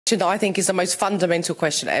question that I think is the most fundamental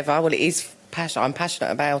question ever. Well, it is passionate. I'm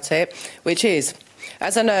passionate about it, which is,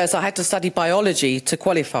 as a nurse, I had to study biology to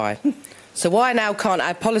qualify. So why now can't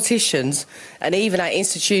our politicians and even our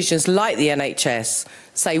institutions like the NHS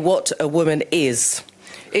say what a woman is?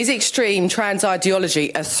 Is extreme trans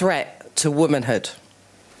ideology a threat to womanhood?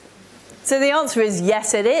 So the answer is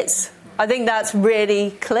yes, it is. I think that's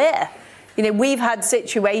really clear. You know, we've had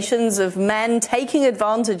situations of men taking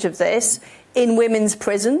advantage of this in women's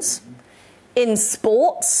prisons, in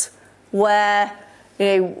sports, where, you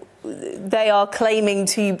know, they are claiming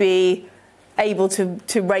to be able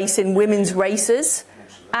to race in women's races.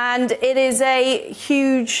 And it is a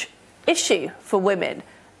huge issue for women.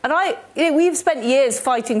 And we've spent years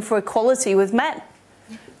fighting for equality with men,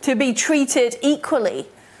 to be treated equally.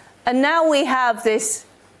 And now we have this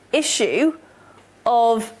issue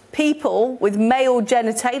of people with male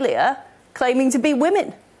genitalia claiming to be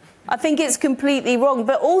women. I think it's completely wrong,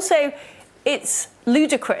 but also it's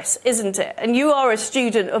ludicrous, isn't it? And you are a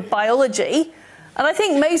student of biology, and I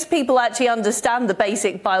think most people actually understand the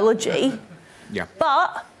basic biology. Yeah.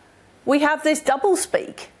 But we have this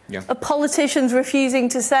doublespeak of politicians refusing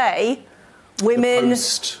to say women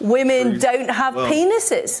don't have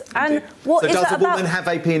penises. And what is that about? So does a woman have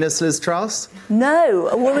a penis, Liz Truss? No,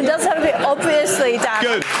 a woman does have a bit, obviously, Dan.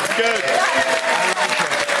 Good, good.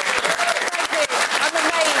 I'm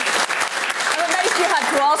amazed you had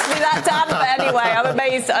to ask me that, Dan, but anyway, I'm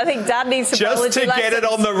amazed. I think Dan needs some biology lessons. Just to get it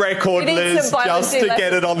on the record, Liz, just to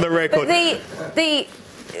get it on the record.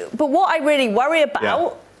 But what I really worry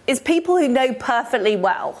about is people who know perfectly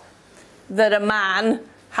well that a man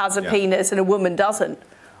has a penis and a woman doesn't,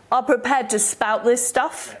 are prepared to spout this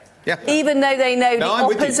stuff, even though they know the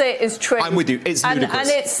opposite is true. I'm with you. It's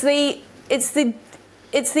ludicrous. And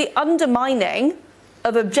it's the undermining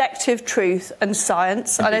of objective truth and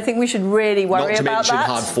science. And I think we should really worry about that. Not to mention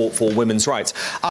hard fought for women's rights.